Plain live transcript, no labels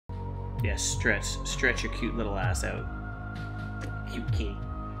Yeah, stretch your cute little ass out. Cute kitty.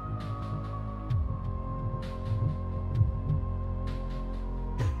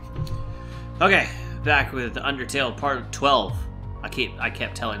 Okay, back with Undertale Part 12. I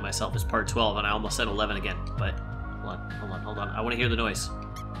kept telling myself it's Part 12, and I almost said 11 again. But hold on. I want to hear the noise.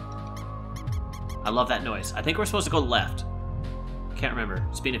 I love that noise. I think we're supposed to go left. Can't remember.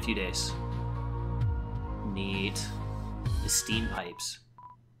 It's been a few days. Neat. The steam pipes.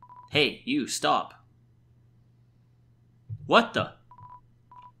 Hey, you, stop. What the?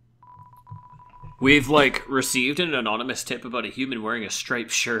 We've, received an anonymous tip about a human wearing a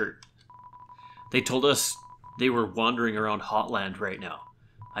striped shirt. They told us they were wandering around Hotland right now.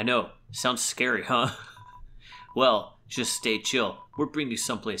 I know. Sounds scary, huh? Well, just stay chill. We're bringing you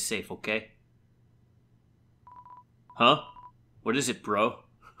someplace safe, okay? Huh? What is it, bro?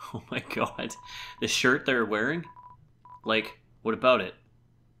 Oh my god. The shirt they're wearing? What about it?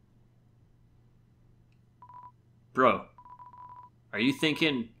 Bro, are you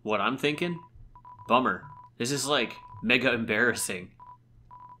thinking what I'm thinking? Bummer. This is, mega embarrassing.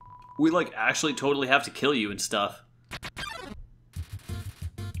 We, actually totally have to kill you and stuff.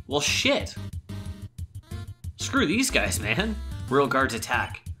 Well, shit. Screw these guys, man. Royal Guard's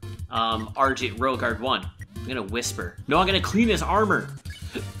attack. RG, Royal Guard 1. I'm gonna whisper. No, I'm gonna clean his armor.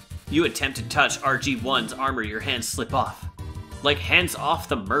 You attempt to touch RG1's armor, your hands slip off. Hands off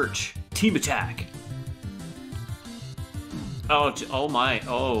the merch. Team attack. Oh my.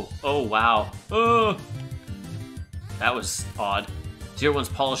 Oh, wow. Oh. That was odd. 01's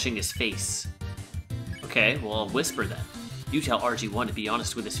polishing his face. Okay, well, I'll whisper then. You tell RG1 to be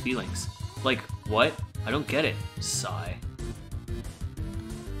honest with his feelings. What? I don't get it. Sigh.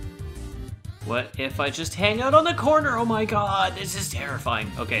 What if I just hang out on the corner? Oh my god, this is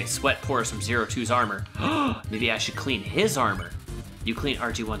terrifying. Okay, sweat pours from 02's armor. Maybe I should clean his armor. You clean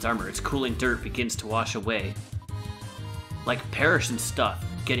RG1's armor. Its cooling dirt begins to wash away. Like Parrish and stuff,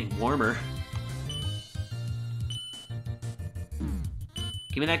 getting warmer.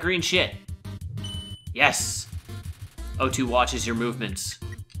 Give me that green shit. Yes. O2 watches your movements.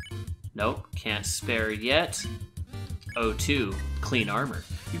 Nope, can't spare yet. O2, clean armor.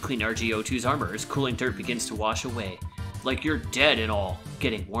 You clean RG02's armor as cooling dirt begins to wash away. Like you're dead and all,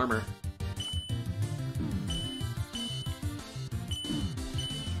 getting warmer.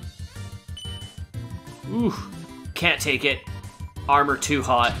 Ooh, can't take it. Armor too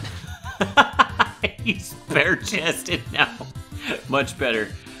hot. He's bare-chested now. Much better.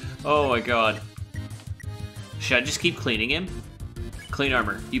 Oh my god. Should I just keep cleaning him? Clean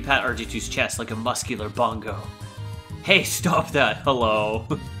armor. You pat RG2's chest like a muscular bongo. Hey, stop that. Hello.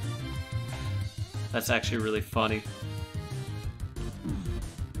 That's actually really funny.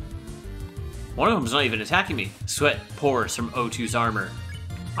 One of them's not even attacking me. Sweat pours from O2's armor.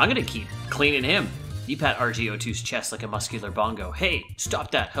 I'm gonna keep cleaning him. You pat RG02's chest like a muscular bongo. Hey,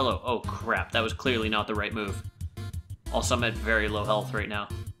 stop that. Hello. Oh crap, that was clearly not the right move. Also, I'm at very low health right now.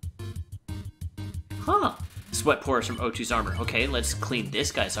 Huh. Sweat pours from O2's armor. Okay, let's clean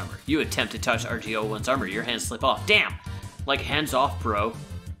this guy's armor. You attempt to touch RG01's armor. Your hands slip off. Damn! Hands off, bro.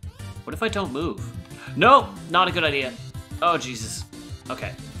 What if I don't move? No! Not a good idea. Oh, Jesus.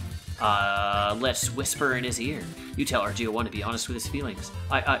 Okay. Let's whisper in his ear. You tell RG01 to be honest with his feelings.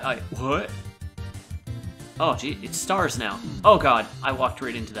 What? Oh, gee, it's stars now. Oh, God. I walked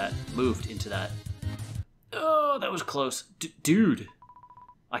right into that. Moved into that. Oh, that was close. Dude.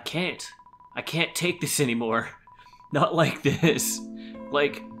 I can't take this anymore. Not like this.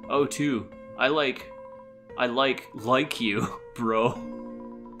 O2. I like you,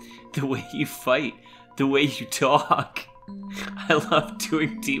 bro. The way you fight. The way you talk. I love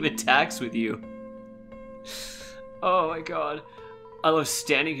doing team attacks with you. Oh my god. I love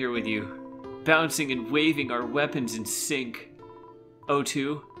standing here with you. Bouncing and waving our weapons in sync.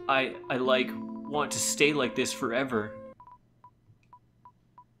 O2, I want to stay like this forever.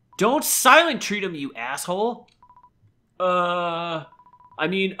 Don't silent treat him, you asshole!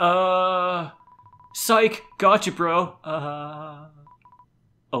 Psych, gotcha, bro.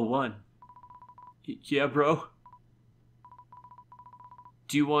 O1. Yeah, bro?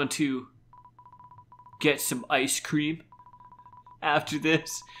 Do you want to get some ice cream after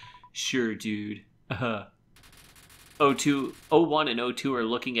this? Sure, dude. O1 and O2 are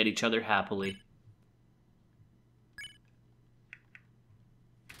looking at each other happily.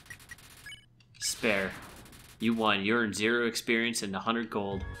 Spare. You won. You earned 0 experience and 100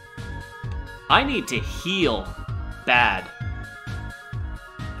 gold. I need to heal bad.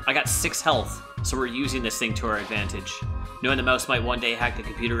 I got 6 health, so we're using this thing to our advantage. Knowing the mouse might one day hack the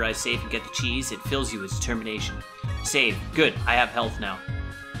computerized safe and get the cheese, it fills you with determination. Save. Good. I have health now.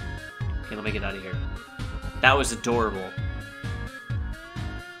 Okay, let me get out of here. That was adorable.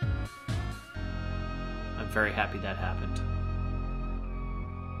 I'm very happy that happened.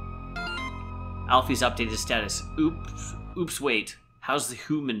 Alfie's updated status. Oops, wait. How's the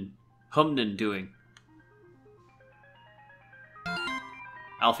Humnan doing?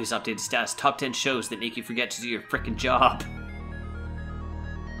 Alfie's updated status. Top 10 shows that make you forget to do your frickin' job.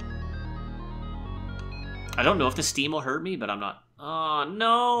 I don't know if the steam will hurt me, but I'm not. Oh,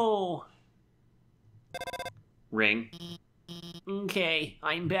 no! Ring. Okay,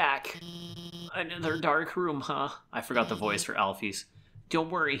 I'm back. Another dark room, huh? I forgot the voice for Alfie's.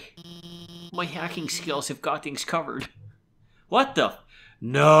 Don't worry. My hacking skills have got things covered. What the?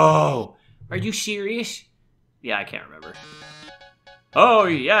 No! Are you serious? Yeah, I can't remember. Oh,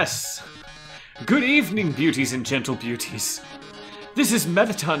 yes! Good evening, beauties and gentle beauties. This is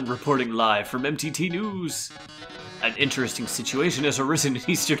Metaton reporting live from MTT News. An interesting situation has arisen in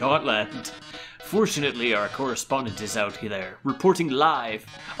Eastern Hotland. Fortunately, our correspondent is out there, reporting live.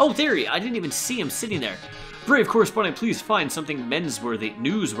 Oh, there I didn't even see him sitting there. Brave correspondent, please find something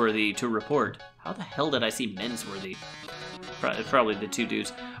newsworthy to report. How the hell did I see mensworthy? Probably the two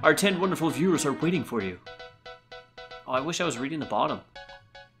dudes. Our 10 wonderful viewers are waiting for you. Oh, I wish I was reading the bottom.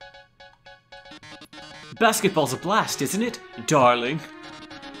 Basketball's a blast, isn't it, darling?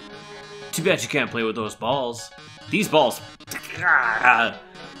 Too bad you can't play with those balls. These balls.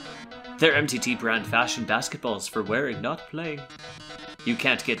 They're MTT brand fashion basketballs for wearing, not playing. You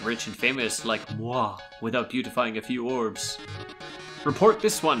can't get rich and famous like moi without beautifying a few orbs. Report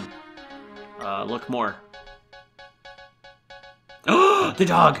this one. Look more. Oh, the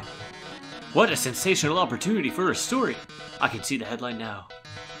dog! What a sensational opportunity for a story. I can see the headline now.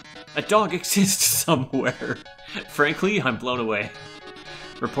 A dog exists somewhere. Frankly, I'm blown away.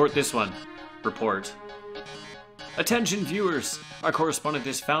 Report this one. Report. Attention viewers, our correspondent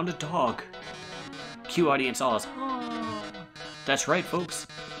has found a dog. Cue audience awes. Oh. That's right, folks.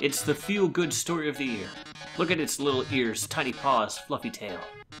 It's the feel-good story of the year. Look at its little ears, tiny paws, fluffy tail.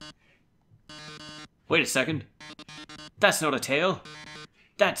 Wait a second. That's not a tail.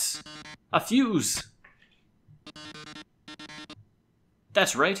 That's a fuse.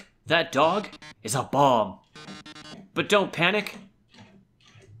 That's right. That dog is a bomb. But don't panic.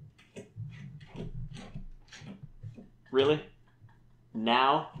 Really?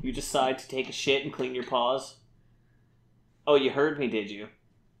 Now you decide to take a shit and clean your paws? Oh, you heard me, did you?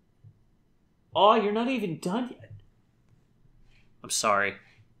 Oh, you're not even done yet. I'm sorry.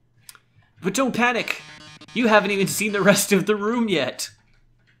 But don't panic. You haven't even seen the rest of the room yet.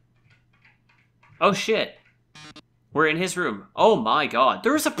 Oh, shit. We're in his room. Oh my god,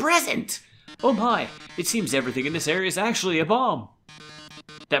 there is a present! Oh my, it seems everything in this area is actually a bomb.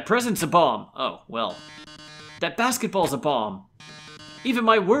 That present's a bomb. Oh, well. That basketball's a bomb. Even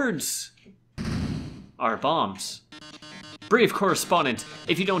my words are bombs. Brave correspondent,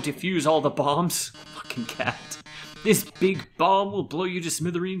 if you don't defuse all the bombs, fucking cat, this big bomb will blow you to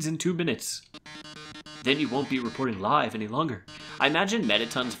smithereens in 2 minutes. Then you won't be reporting live any longer. I imagine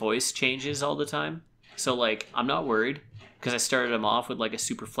Metaton's voice changes all the time. So, like, I'm not worried, because I started him off with, like, a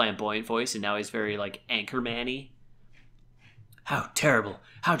super flamboyant voice, and now he's very, like, Anchorman-y. How terrible.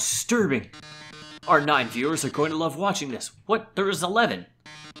 How disturbing. Our 9 viewers are going to love watching this. What? There is 11.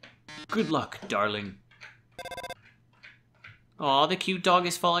 Good luck, darling. Aw, the cute dog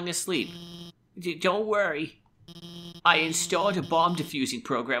is falling asleep. Don't worry. I installed a bomb defusing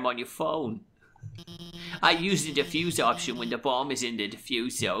program on your phone. I use the defuse option when the bomb is in the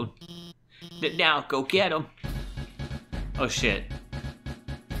defuse zone. Now, go get him. Oh, shit.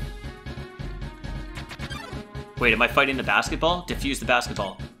 Wait, am I fighting the basketball? Defuse the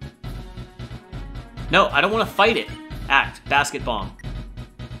basketball. No, I don't want to fight it. Act. Basket bomb.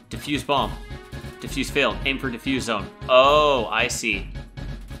 Defuse bomb. Defuse failed. Aim for defuse zone. Oh, I see.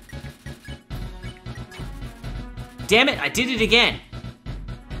 Damn it, I did it again.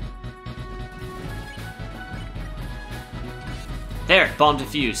 There, bomb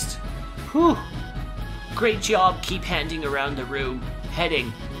defused. Whew. Great job, keep handing around the room.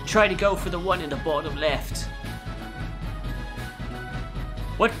 Heading. Try to go for the one in the bottom left.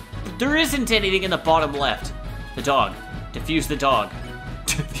 What? There isn't anything in the bottom left. The dog. Defuse the dog.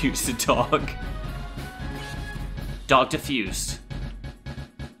 Defuse the dog. Dog defused.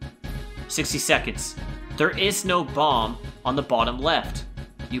 60 seconds. There is no bomb on the bottom left.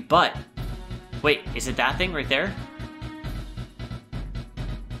 You butt. Wait, is it that thing right there?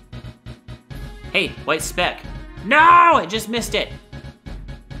 Hey, white speck. No! I just missed it.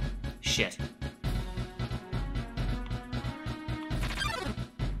 Shit.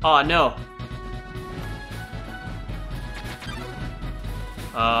 Oh, no.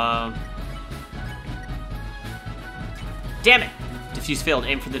 Damn it! Defuse failed.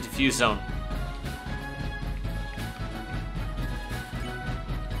 Aim for the defuse zone.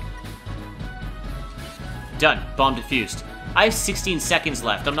 Done. Bomb defused. I have 16 seconds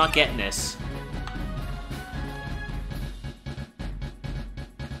left. I'm not getting this.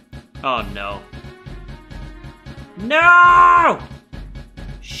 Oh, no. No!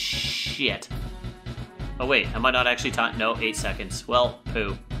 Shit. Oh, wait. Am I not actually time? No, 8 seconds. Well,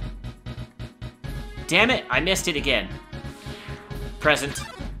 poo. Damn it! I missed it again. Present.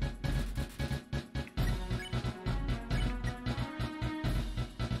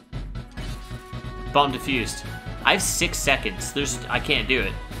 Bomb defused. I have 6 seconds. I can't do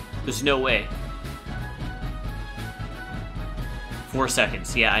it. There's no way. 4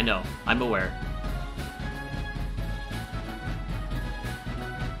 seconds. Yeah, I know. I'm aware.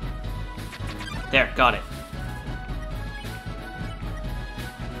 There, got it.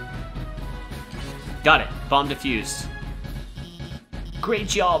 Got it. Bomb defused. Great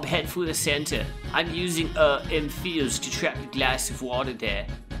job. Head for the center. I'm using infuse to trap a glass of water there.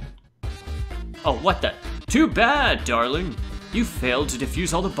 Oh, what the? Too bad, darling. You failed to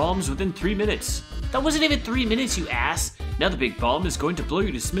defuse all the bombs within 3 minutes. That wasn't even 3 minutes, you ass. Now the big bomb is going to blow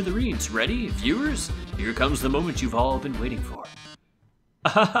you to smithereens. Ready, viewers? Here comes the moment you've all been waiting for.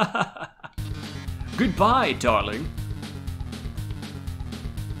 Goodbye, darling.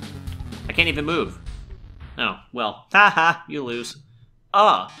 I can't even move. Oh, well. Haha, you lose.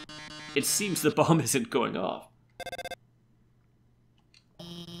 Ah, it seems the bomb isn't going off.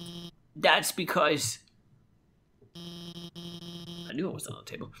 That's because... I knew it was on the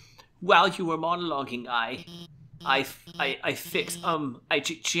table. While you were monologuing, I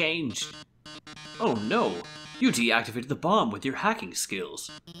changed. Oh no, you deactivated the bomb with your hacking skills.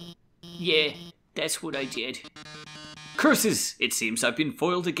 Yeah, that's what I did. Curses! It seems I've been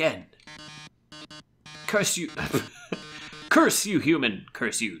foiled again. Curse you... Curse you, human!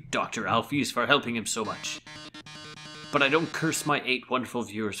 Curse you, Dr. Alphys, for helping him so much. But I don't curse my 8 wonderful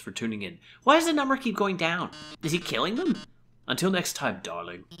viewers for tuning in. Why does the number keep going down? Is he killing them? Until next time,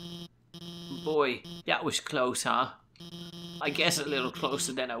 darling. Boy, that was close, huh? I guess a little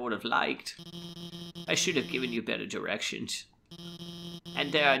closer than I would have liked. I should have given you better directions.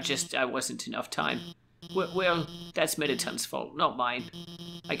 And there I wasn't enough time. Well, that's Mediton's fault, not mine.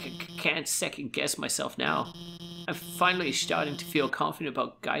 I can't second guess myself now. I'm finally starting to feel confident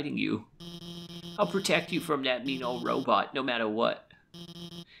about guiding you. I'll protect you from that mean old robot, no matter what.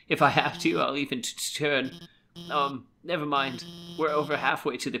 If I have to, I'll even turn. Never mind. We're over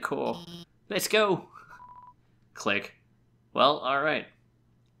halfway to the core. Let's go. Click. Well, alright.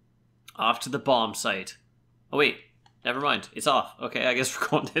 Off to the bomb site. Oh wait, never mind. It's off. Okay, I guess we're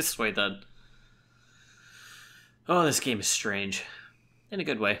going this way then. Oh, this game is strange. In a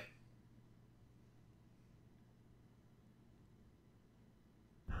good way.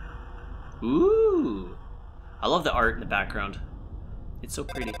 Ooh. I love the art in the background. It's so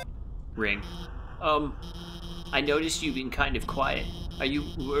pretty. Ring. I noticed you've been kind of quiet. Are you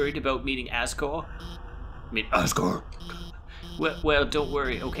worried about meeting Asgore? I mean, Asgore! Well, don't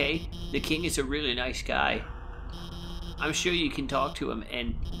worry, okay? The king is a really nice guy. I'm sure you can talk to him,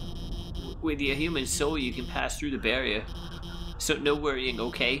 and with your human soul you can pass through the barrier. So no worrying,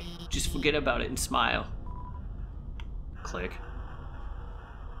 okay? Just forget about it and smile. Click.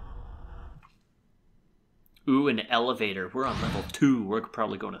 Ooh, an elevator. We're on level 2. We're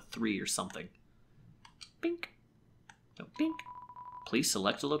probably going to 3 or something. Bink. No, bink. Please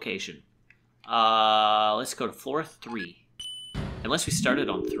select a location. Let's go to floor 3. Unless we started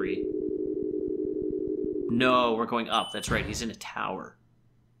on 3. No, we're going up. That's right, he's in a tower.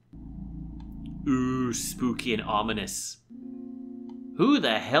 Ooh, spooky and ominous. Who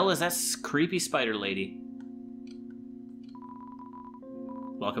the hell is that creepy spider lady?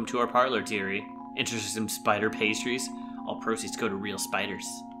 Welcome to our parlor, dearie. Interested in spider pastries? All proceeds go to real spiders.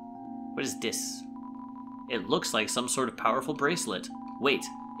 What is this? It looks like some sort of powerful bracelet. Wait,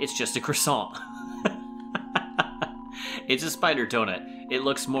 it's just a croissant. It's a spider donut. It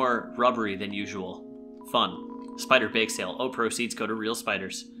looks more rubbery than usual. Fun. Spider bake sale. All proceeds go to real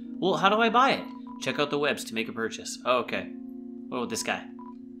spiders. Well, how do I buy it? Check out the webs to make a purchase. Oh, okay. Oh, this guy.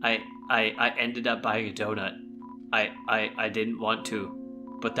 I ended up buying a donut. I didn't want to.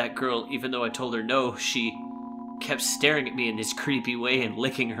 But that girl, even though I told her no, she kept staring at me in this creepy way and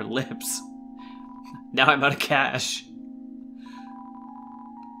licking her lips. Now I'm out of cash.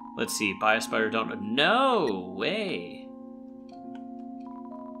 Let's see, buy a spider donut. No way.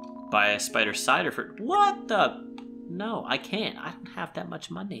 Buy a spider cider for... What the... No, I can't. I don't have that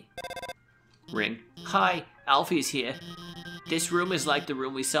much money. Ring. Hi, Alfie's here. This room is like the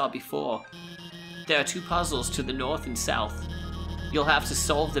room we saw before. There are 2 puzzles to the north and south. You'll have to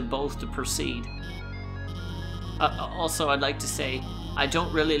solve them both to proceed. Also, I'd like to say, I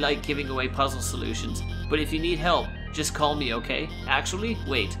don't really like giving away puzzle solutions, but if you need help, just call me, okay? Actually,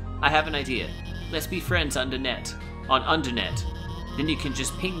 wait, I have an idea. Let's be friends on Undernet. Then you can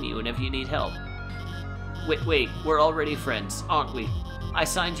just ping me whenever you need help. Wait, we're already friends, aren't we? I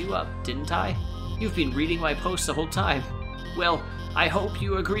signed you up, didn't I? You've been reading my posts the whole time. Well, I hope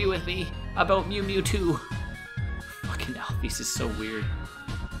you agree with me about Mew Mew 2. Fucking Alphys is so weird.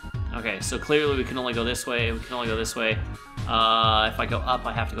 Okay, so clearly we can only go this way, If I go up,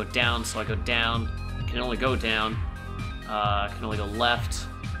 I have to go down, so I go down. I can only go down. I can only go left.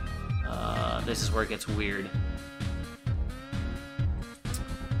 This is where it gets weird.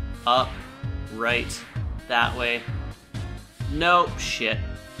 Up, right, that way. No, shit.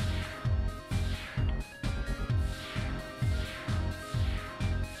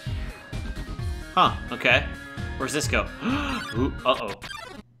 Huh, okay. Where's this go? Ooh, uh-oh.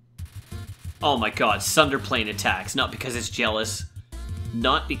 Oh my god, Sunderplane attacks. Not because it's jealous.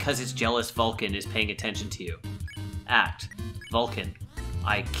 Not because it's jealous Vulcan is paying attention to you. Act. Vulcan.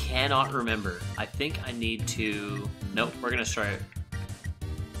 I cannot remember. I think I need to... Nope, we're gonna try it.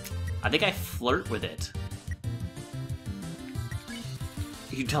 I think I flirt with it.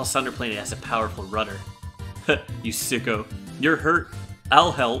 You can tell Sunderplane has a powerful rudder. You sicko. You're hurt.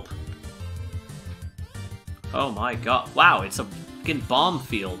 I'll help. Oh my god. Wow, it's a fucking bomb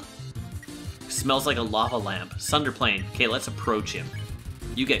field. Smells like a lava lamp. Sunderplane. Okay, let's approach him.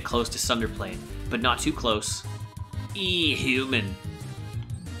 You get close to Sunderplane, but not too close. Human.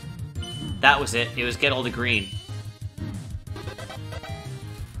 That was it. It was get all the green.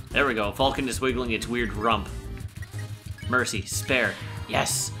 There we go. Vulcan is wiggling its weird rump. Mercy. Spare.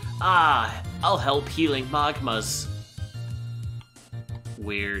 Yes. I'll help healing magmas.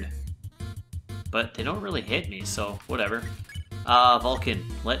 Weird. But they don't really hit me, so whatever. Vulcan,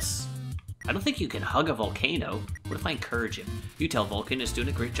 let's... I don't think you can hug a volcano. What if I encourage him? You tell Vulcan is doing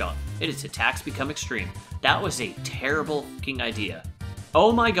a great job. Its attacks become extreme. That was a terrible fucking idea.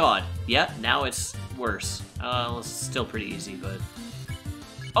 Oh my god. Yeah, now it's worse. It's still pretty easy, but...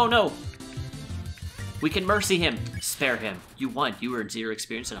 Oh no! We can mercy him. Spare him. You won. You earned 0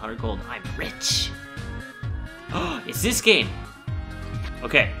 experience and 100 gold. I'm rich. It's this game.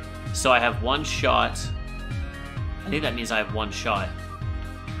 Okay, so I have 1 shot. I think that means I have 1 shot.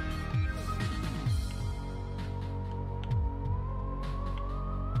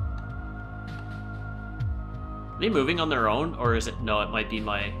 Are they moving on their own, or is it... No, it might be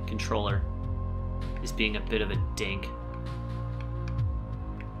my controller. He's being a bit of a dink.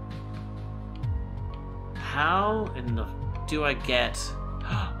 How in the... do I get...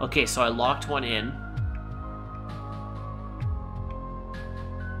 Okay, so I locked one in.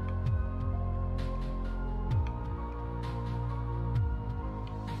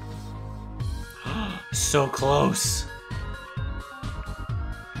 So close.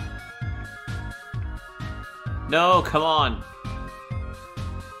 No, come on.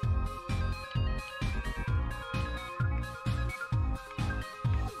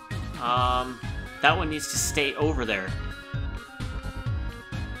 That one needs to stay over there.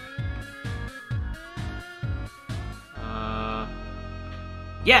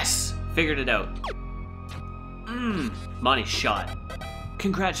 Yes! Figured it out. Money shot.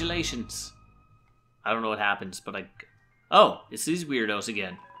 Congratulations. I don't know what happens, but I... Oh, it's these weirdos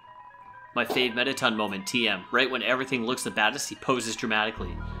again. My fave Metaton moment, TM. Right when everything looks the baddest, he poses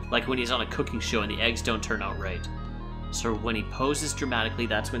dramatically. Like when he's on a cooking show and the eggs don't turn out right. So when he poses dramatically,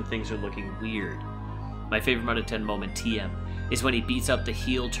 that's when things are looking weird. My favorite Metaton moment, TM, is when he beats up the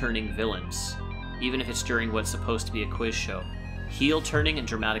heel-turning villains. Even if it's during what's supposed to be a quiz show. Heel-turning and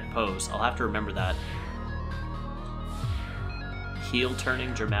dramatic pose. I'll have to remember that.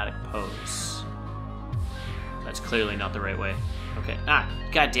 Heel-turning, dramatic pose. That's clearly not the right way. Okay.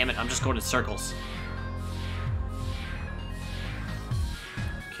 God damn it, I'm just going in circles.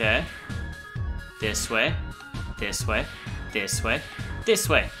 Okay. This way. This way. This way. This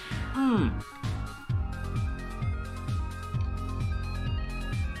way.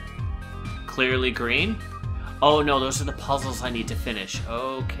 Clearly green. Oh no, those are the puzzles I need to finish.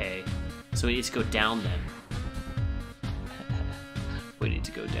 Okay. So we need to go down then. We need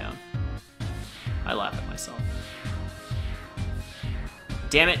to go down. I laugh at myself.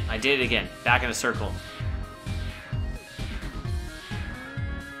 Damn it, I did it again. Back in a circle.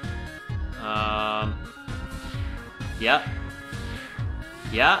 Yep.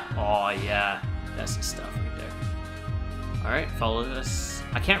 Yeah. Oh, yeah. That's the stuff right there. Alright, follow this.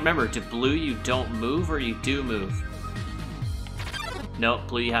 I can't remember. Did blue you don't move or you do move? Nope,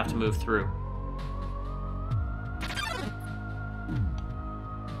 blue you have to move through.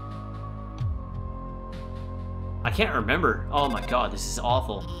 I can't remember. Oh my god, this is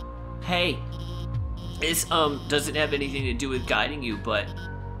awful. Hey, this doesn't have anything to do with guiding you, but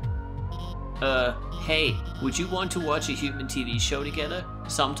hey, would you want to watch a human TV show together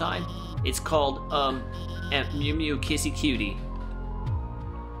sometime? It's called Mew Mew Kissy Cutie.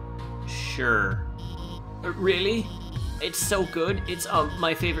 Sure. Really? It's so good. It's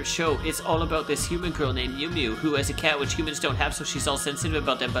my favorite show. It's all about this human girl named Mew Mew who has a cat which humans don't have, so she's all sensitive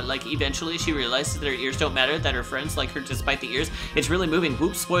about them, but like eventually she realizes that her ears don't matter, that her friends like her despite the ears. It's really moving.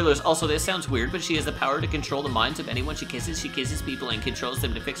 Whoops, spoilers. Also, this sounds weird, but she has the power to control the minds of anyone she kisses. She kisses people and controls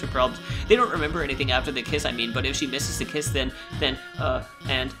them to fix her problems. They don't remember anything after the kiss, I mean, but if she misses the kiss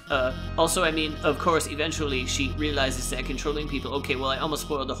also, I mean, of course, eventually she realizes that controlling people. Okay, well, I almost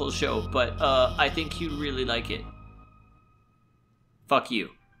spoiled the whole show, but I think you'd really like it. Fuck you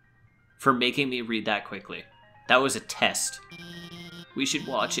for making me read that quickly. That was a test. We should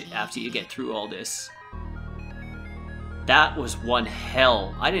watch it after you get through all this. That was one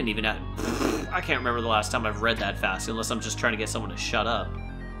hell. I didn't even have... I can't remember the last time I've read that fast, unless I'm just trying to get someone to shut up.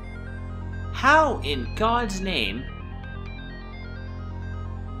 How in God's name?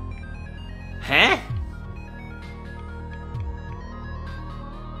 Huh?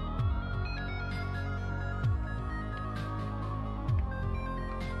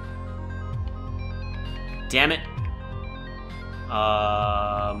 Damn it.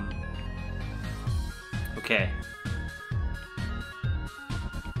 Okay.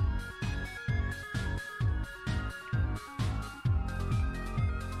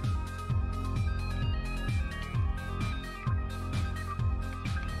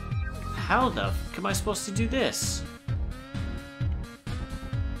 How the f am I supposed to do this?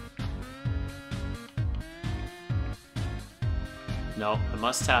 No, I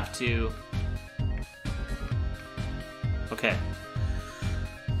must have to... Okay.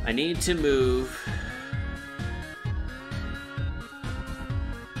 I need to move...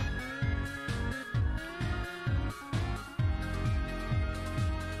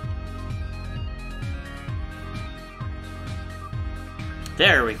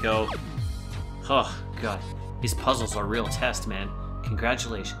 There we go. Oh, God. These puzzles are a real test, man.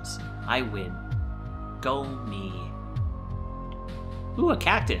 Congratulations. I win. Go me. Ooh, a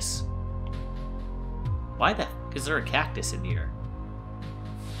cactus. Why the... Is there a cactus in here?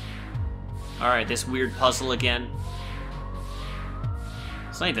 Alright, this weird puzzle again.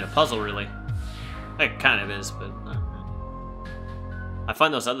 It's not even a puzzle, really. It kind of is, but... I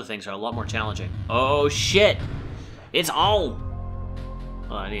find those other things are a lot more challenging. Oh, shit! It's on!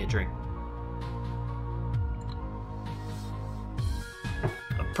 Oh, I need a drink.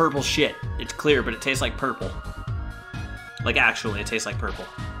 A purple shit. It's clear, but it tastes like purple. Like, actually, it tastes like purple.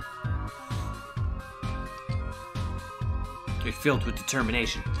 You're filled with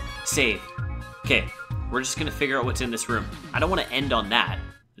determination. Save. Okay, we're just gonna figure out what's in this room. I don't want to end on that.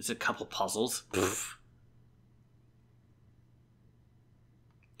 There's a couple puzzles.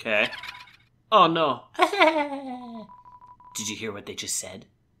 Okay. Oh no. Did you hear what they just said?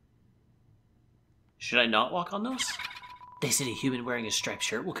 Should I not walk on those? They said a human wearing a striped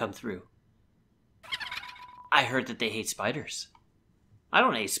shirt will come through. I heard that they hate spiders. I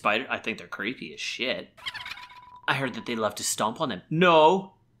don't hate spiders. I think they're creepy as shit. I heard that they love to stomp on them.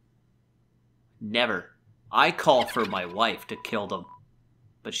 No! Never. I call for my wife to kill them.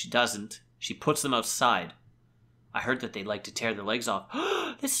 But she doesn't. She puts them outside. I heard that they like to tear their legs off.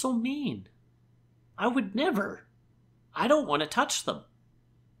 That's so mean. I would never. I don't want to touch them.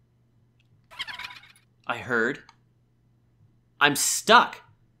 I heard. I'm stuck.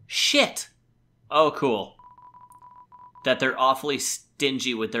 Shit. Oh, cool. That they're awfully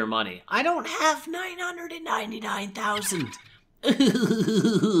stingy with their money. I don't have 999,000.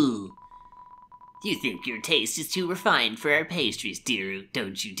 You think your taste is too refined for our pastries, dear,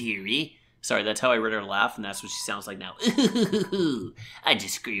 don't you, dearie? Sorry, that's how I read her laugh, and that's what she sounds like now. I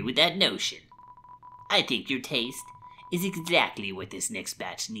disagree with that notion. I think your taste is exactly what this next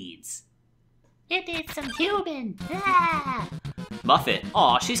batch needs. It needs some human. Ah! Muffet.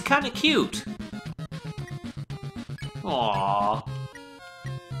 Aw, she's kind of cute. Aw.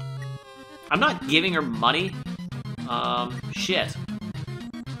 I'm not giving her money. Shit.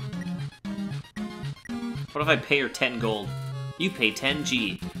 What if I pay her 10 gold? You pay 10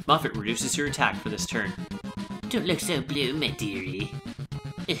 G. Muffet reduces your attack for this turn. Don't look so blue, my dearie.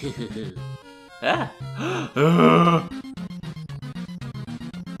 Ah.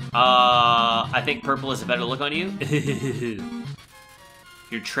 I think purple is a better look on you.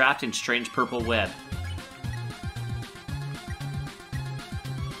 You're trapped in strange purple web.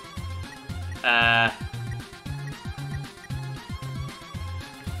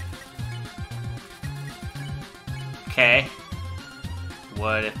 Okay.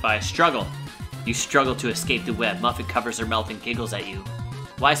 What if I struggle? You struggle to escape the web. Muffet covers her mouth and giggles at you.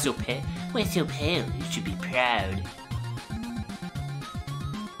 Why so pale? Why so pale? You should be proud.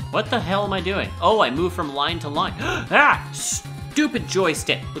 What the hell am I doing? Oh, I move from line to line. Ah! Stupid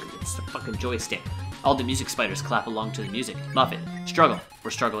joystick. Look at this, the fucking joystick. All the music spiders clap along to the music. Muffet, struggle.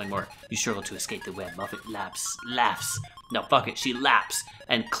 We're struggling more. You struggle to escape the web. Muffet laughs. No, fuck it. She laps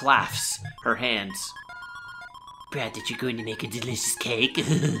and claps her hands. Proud that you're going to make a delicious cake.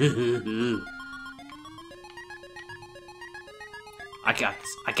 I got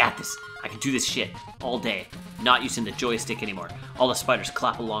this. I can do this shit all day. Not using the joystick anymore. All the spiders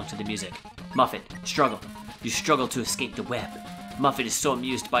clap along to the music. Muffet, struggle. You struggle to escape the web. Muffet is so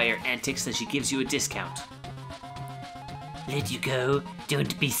amused by your antics that she gives you a discount. Let you go?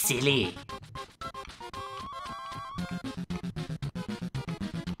 Don't be silly.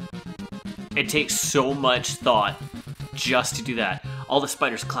 It takes so much thought just to do that. All the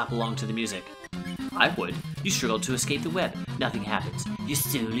spiders clap along to the music. I would. You struggle to escape the web. Nothing happens. Your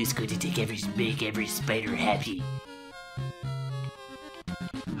soul is going to make every spider happy.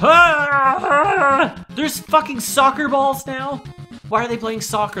 Ah! There's fucking soccer balls now? Why are they playing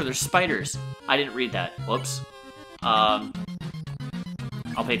soccer? There's spiders. I didn't read that. Whoops. I'll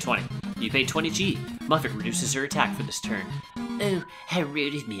pay 20. You pay 20G. Muffet reduces her attack for this turn. Oh, how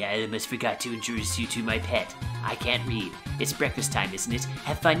rude of me. I almost forgot to introduce you to my pet. I can't read. It's breakfast time, isn't it?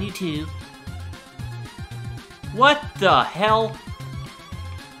 Have fun, you two. What the hell?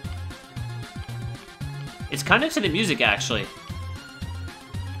 It's kind of to the music, actually.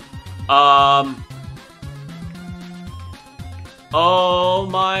 Oh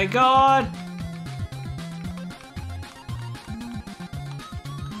my god.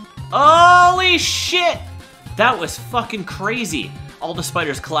 Holy shit! That was fucking crazy. All the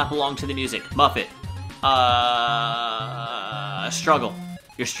spiders clap along to the music. Muffet. Struggle.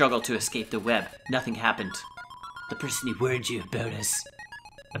 Your struggle to escape the web. Nothing happened. The person who warned you about us.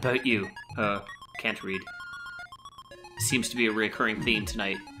 About you. Can't read. Seems to be a recurring theme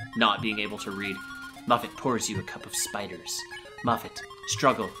tonight. Not being able to read. Muffet pours you a cup of spiders. Muffet.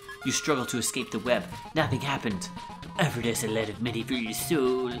 Struggle. You struggle to escape the web. Nothing happened. Offered us a lot of money for your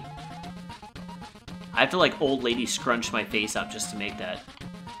soul. I have to, like, old lady scrunch my face up just to make that.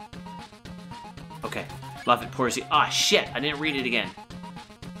 Okay. Muffet pours you... Ah, shit! I didn't read it again.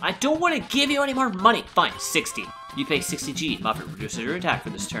 I don't want to give you any more money! Fine, 60. You pay 60G. Muffet reduces your attack for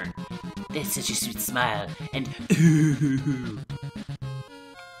this turn. That's such a sweet smile. And... Ooh.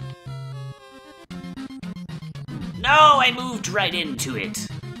 No! I moved right into it!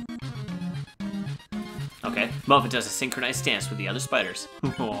 Okay. Muffet does a synchronized dance with the other spiders.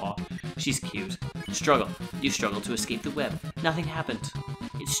 Aww. She's cute. Struggle. You struggle to escape the web. Nothing happened.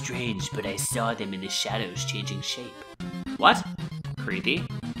 It's strange, but I saw them in the shadows changing shape. What? Creepy.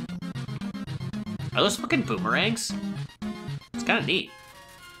 Are those fucking boomerangs? It's kind of neat.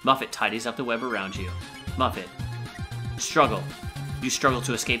 Muffet tidies up the web around you. Muffet. Struggle. You struggle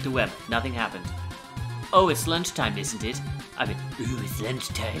to escape the web. Nothing happened. Oh, it's lunchtime, isn't it? Ooh, it's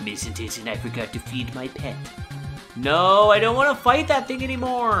lunchtime, isn't it? And I forgot to feed my pet. No, I don't want to fight that thing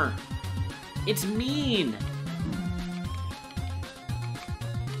anymore. It's mean.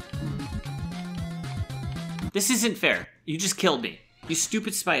 This isn't fair. You just killed me. You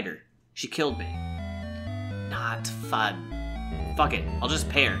stupid spider. She killed me. Not fun. Fuck it. I'll just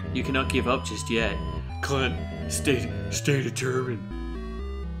pay her. You cannot give up just yet. Clint, stay determined.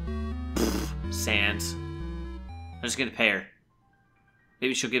 Sans. I'm just gonna pay her.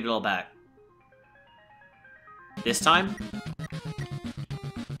 Maybe she'll give it all back. This time?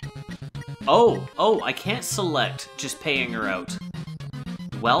 Oh, I can't select just paying her out.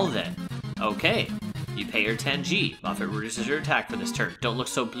 Well then. Okay. You pay her 10G. Muffet reduces her attack for this turn. Don't look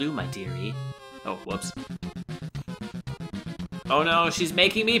so blue, my dearie. Oh, whoops. Oh no, she's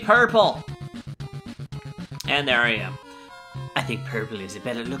making me purple! And there I am. I think purple is a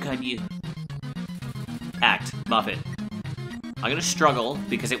better look on you. Act. Muffet. I'm gonna struggle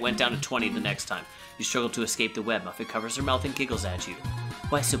because it went down to 20 the next time. You struggle to escape the web. Muffet covers her mouth and giggles at you.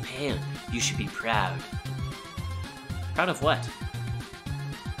 Why so pale? You should be proud. Proud of what?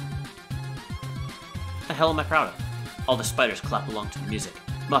 What the hell am I proud of? All the spiders clap along to the music.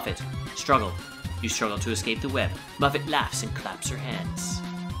 Muffet. Struggle. You struggle to escape the web. Muffet laughs and claps her hands.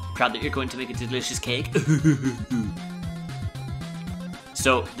 Proud that you're going to make a delicious cake?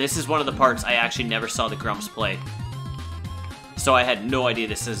 So, this is one of the parts I actually never saw the Grumps play. So I had no idea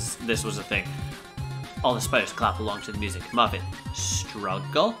this was a thing. All the spiders clap along to the music. Muffet.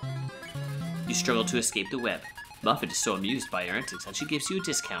 Struggle? You struggle to escape the web. Muffet is so amused by your antics that she gives you a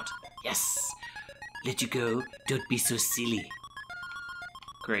discount. Yes! Let you go. Don't be so silly.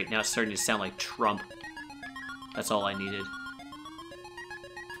 Great, now it's starting to sound like Trump. That's all I needed.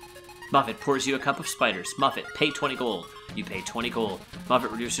 Muffet pours you a cup of spiders. Muffet, pay 20 gold. You pay 20 gold.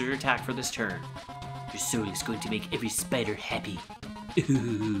 Muffet reduces your attack for this turn. Your soul is going to make every spider happy.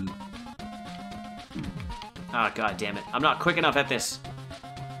 Ooh. Ah, god damn it. I'm not quick enough at this.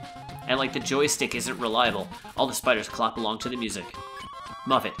 And like the joystick isn't reliable. All the spiders clap along to the music.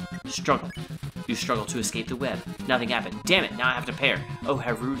 Muffet, struggle. You struggle to escape the web. Nothing happened. Damn it, now I have to pair. Oh,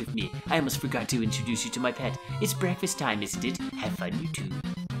 how rude of me. I almost forgot to introduce you to my pet. It's breakfast time, isn't it? Have fun, you two.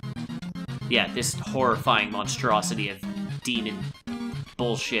 Yeah, this horrifying monstrosity of demon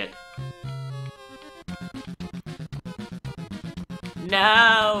bullshit.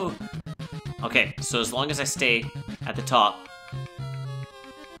 No! Okay, so as long as I stay at the top.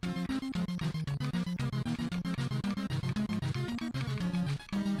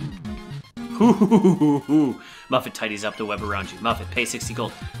 Muffet tidies up the web around you. Muffet, pay 60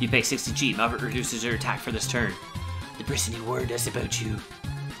 gold. You pay 60 G. Muffet reduces your attack for this turn. The person who warned us about you.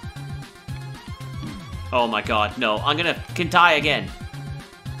 Oh my god, no. I'm gonna can die again.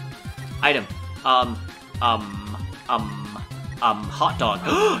 Item. Hot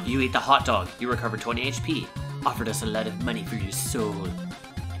dog. You ate the hot dog. You recovered 20 HP. Offered us a lot of money for your soul.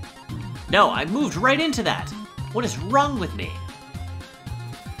 No, I moved right into that. What is wrong with me?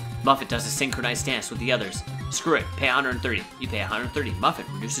 Muffet does a synchronized dance with the others. Screw it, pay 130. You pay 130. Muffet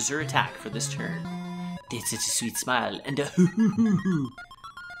reduces her attack for this turn. That's such a sweet smile and a hoo-hoo-hoo-hoo.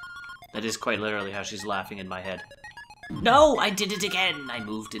 That is quite literally how she's laughing in my head. No, I did it again. I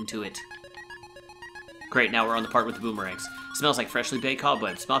moved into it. Great, now we're on the part with the boomerangs. Smells like freshly baked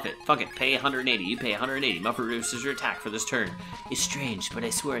cobwebs. Muffet, fuck it, pay 180. You pay 180. Muffet reduces your attack for this turn. It's strange, but I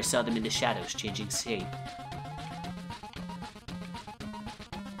swear I saw them in the shadows changing shape.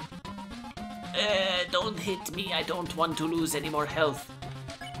 Don't hit me. I don't want to lose any more health.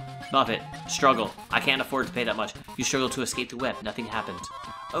 Muffet, struggle. I can't afford to pay that much. You struggle to escape the web. Nothing happened.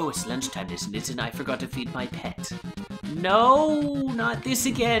 Oh, it's lunchtime, isn't it? And I forgot to feed my pet. No, not this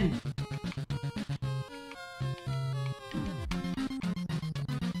again.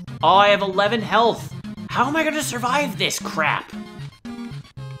 Oh, I have 11 health. How am I going to survive this crap?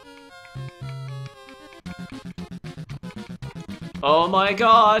 Oh my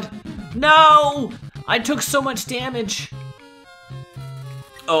god. No! I took so much damage.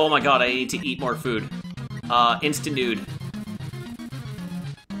 Oh my god, I need to eat more food. Instant nood.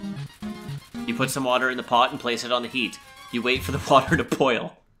 You put some water in the pot and place it on the heat. You wait for the water to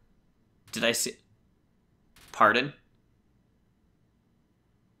boil. Did I see... Pardon?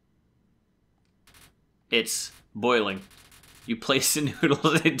 It's boiling. You place the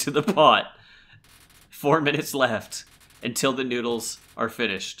noodles into the pot. 4 minutes left until the noodles are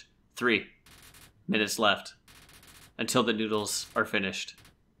finished. 3 minutes left until the noodles are finished.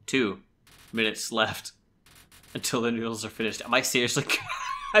 2 minutes left until the noodles are finished. Am I seriously...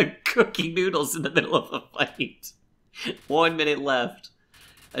 I'm cooking noodles in the middle of a fight. 1 minute left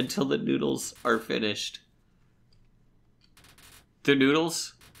until the noodles are finished. The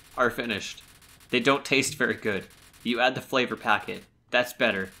noodles are finished. They don't taste very good. You add the flavor packet. That's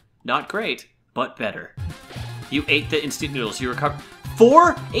better. Not great, but better. You ate the instant noodles. You recovered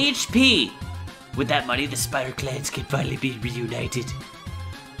 4 HP! With that money, the spider clans can finally be reunited.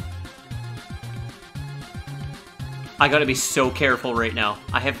 I gotta be so careful right now.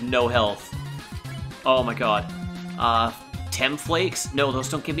 I have no health. Oh my god. Tem flakes? No, those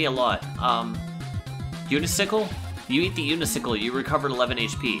don't give me a lot. Unicycle? You eat the unicycle, you recover 11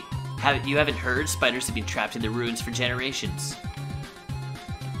 HP. You haven't heard? Spiders have been trapped in the ruins for generations.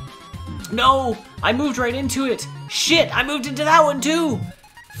 No! I moved right into it! Shit! I moved into that one too!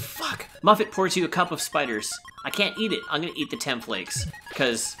 Fuck! Muffet pours you a cup of spiders. I can't eat it. I'm gonna eat the Tem flakes.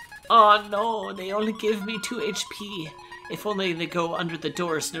 Because... Oh no, they only give me 2 HP. If only they go under the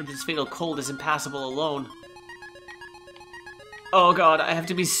door, Snowden's fatal cold is impassable alone. Oh god, I have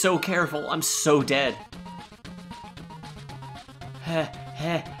to be so careful. I'm so dead.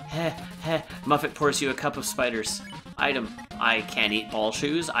 Muffet pours you a cup of spiders. Item. I can't eat ball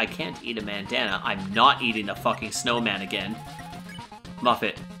shoes. I can't eat a bandana. I'm not eating the fucking snowman again.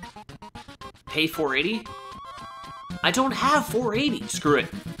 Muffet. Pay 480? I don't have 480. Screw it.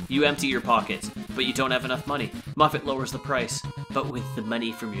 You empty your pockets, but you don't have enough money. Muffet lowers the price. But with the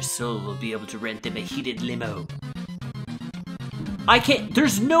money from your soul, we'll be able to rent them a heated limo. I can't.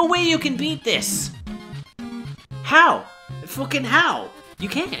 There's no way you can beat this. How? Fucking how? You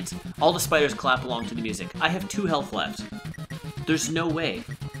can't. All the spiders clap along to the music. I have 2 health left. There's no way.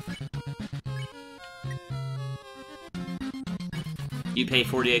 You pay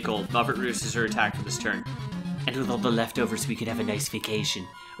 48 gold. Muffet reduces her attack for this turn. And with all the leftovers, we could have a nice vacation.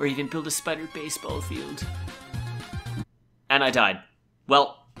 Or even build a spider baseball field. And I died.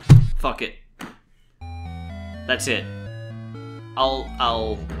 Well, fuck it. That's it. You're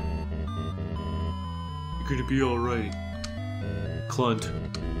gonna be alright. Clunt.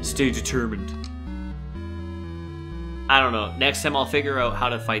 Stay determined. I don't know. Next time I'll figure out how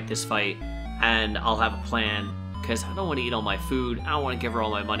to fight this fight. And I'll have a plan. Because I don't want to eat all my food. I don't want to give her all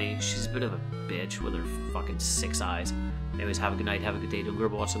my money. She's a bit of a bitch with her fucking 6 eyes. Anyways, have a good night. Have a good day. Don't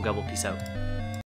grumble. Watch some gobble. Peace out.